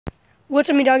What's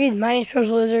up, me doggies? My name's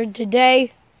Social Lizard.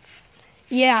 Today,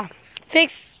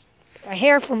 fixed my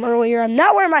hair from earlier. I'm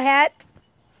not wearing my hat.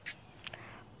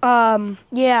 I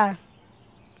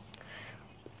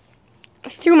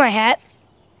threw my hat.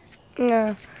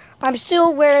 I'm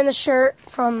still wearing the shirt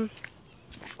from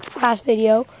last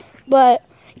video. But,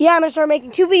 yeah, I'm going to start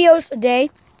making 2 videos a day.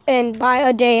 And by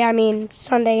a day, I mean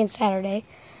Sunday and Saturday.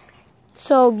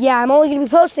 So, yeah, I'm only going to be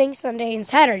posting Sunday and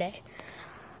Saturday.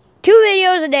 2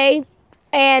 videos a day.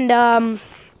 And I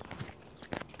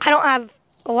don't have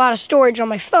a lot of storage on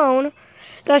my phone.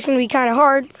 That's going to be kind of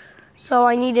hard. So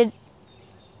I need to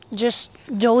just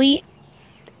delete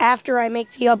after I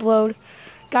make the upload.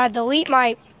 Gotta delete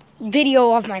my video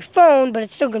off my phone, but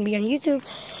it's still going to be on YouTube.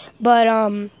 But,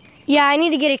 yeah, I need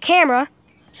to get a camera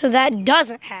so that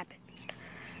doesn't happen.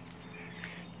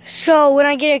 So when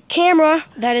I get a camera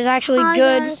that is actually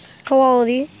good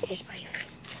quality,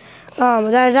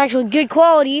 that is actually good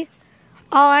quality,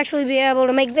 I'll actually be able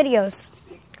to make videos.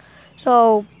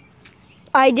 So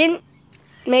I didn't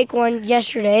make one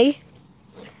yesterday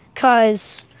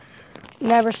because I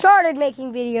never started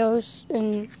making videos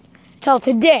until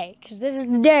today, because this is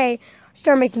the day I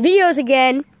start making videos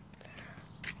again.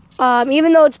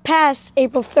 Even though it's past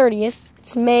April 30th,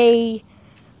 it's May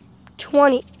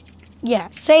 20th. Yeah,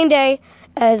 same day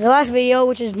as the last video,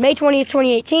 which is May 20th,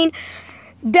 2018.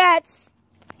 That's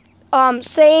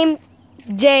same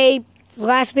day as the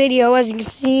last video, as you can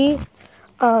see.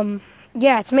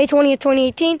 Yeah, it's May 20th,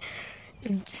 2018.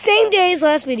 Same day as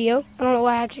last video. I don't know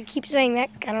why I actually keep saying that.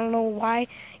 I don't know why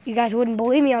you guys wouldn't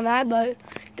believe me on that, but it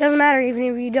doesn't matter even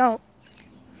if you don't.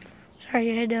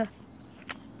 Sorry, I had to.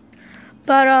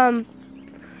 But,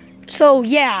 so,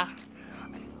 yeah.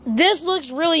 This looks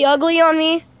really ugly on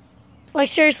me. Like,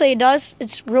 seriously, it does.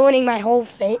 It's ruining my whole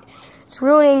face. It's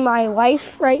ruining my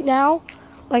life right now.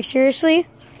 Like, seriously,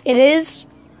 it is.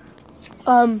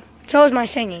 So is my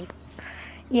singing.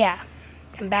 Yeah,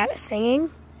 I'm bad at singing.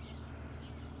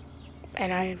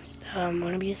 And I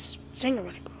want to be a singer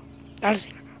when I grow up. Not a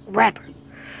singer, a rapper.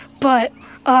 But,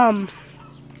 I'm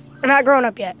not grown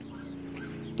up yet.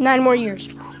 9 more years.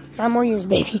 9 more years,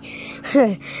 baby.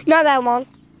 Not that long.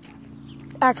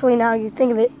 Actually, now you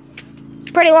think of it,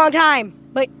 pretty long time,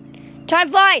 but time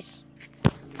flies.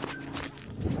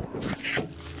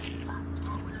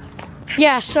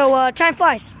 Yeah, so time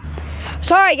flies.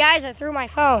 Sorry guys, I threw my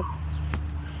phone.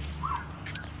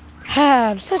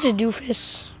 I'm such a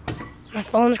doofus. My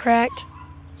phone's cracked.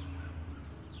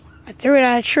 I threw it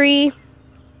at a tree.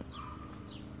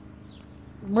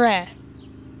 Bruh.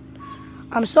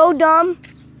 I'm so dumb.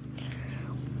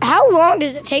 How long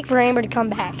does it take for Amber to come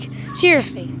back?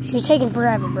 Seriously, she's taking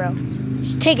forever, bro.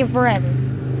 She's taking forever.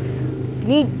 I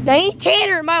need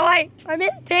Tanner in my life. I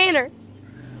miss Tanner.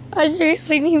 I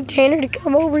seriously need Tanner to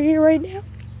come over here right now.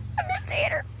 I miss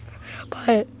Tanner.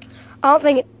 But I don't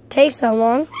think it takes that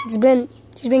long. She's been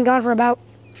gone for about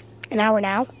an hour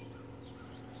now.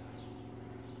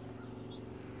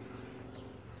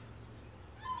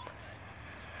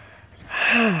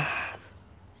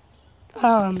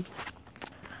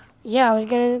 Yeah, I was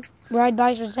gonna ride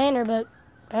bikes with Tanner, but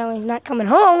apparently he's not coming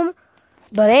home.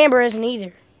 But Amber isn't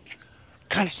either.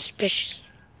 Kind of suspicious.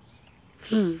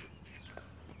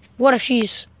 What if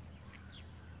she's...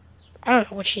 I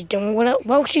don't know what she's doing. What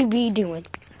would she be doing?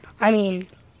 I mean...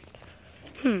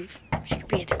 She could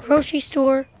be at the grocery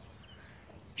store.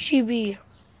 She could be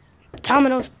at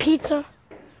Domino's Pizza.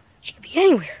 She could be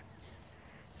anywhere.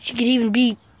 She could even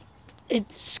be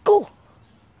at school.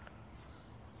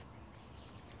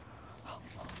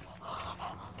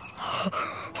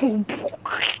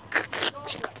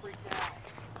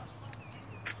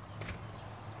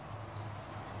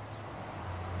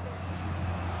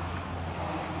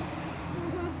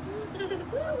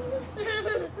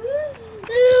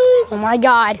 Oh my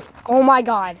god. Oh my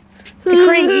god. The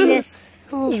cringiness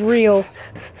is real.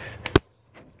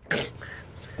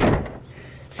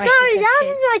 Sorry, that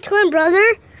was my twin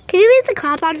brother. Can you beat the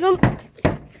crap out of him?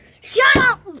 Shut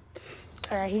up!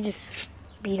 Alright, he just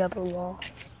beat up a wall.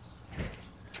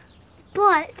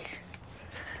 But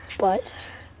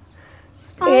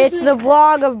it's the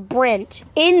vlog of Brent.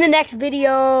 In the next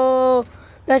video,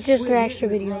 that's just an extra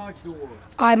video.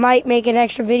 I might make an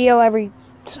extra video every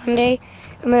Sunday.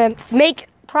 I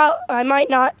might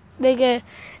not make an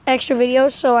extra video,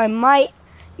 so I might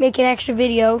make an extra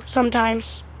video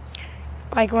sometimes.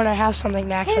 Like when I have something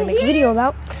to actually make a video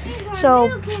about.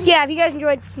 So, yeah, if you guys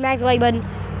enjoyed, smack the like button,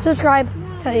 subscribe,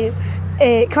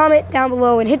 comment down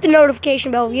below and hit the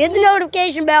notification bell. If you hit the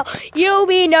notification bell, you'll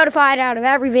be notified out of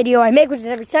every video I make, which is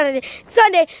every Sunday.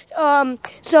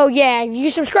 So yeah, if you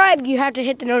subscribe, you have to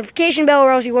hit the notification bell,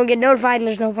 or else you won't get notified, and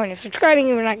there's no point of subscribing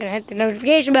if you're not gonna hit the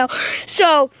notification bell.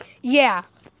 So yeah.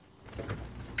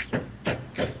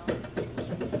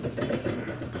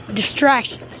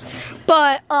 Distractions.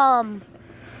 But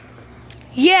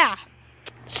yeah.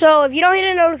 So if you don't hit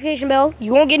the notification bell,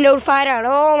 you won't get notified on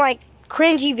all my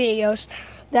cringy videos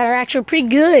that are actually pretty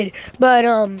good. But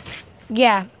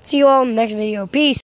yeah, see you all in the next video. Peace.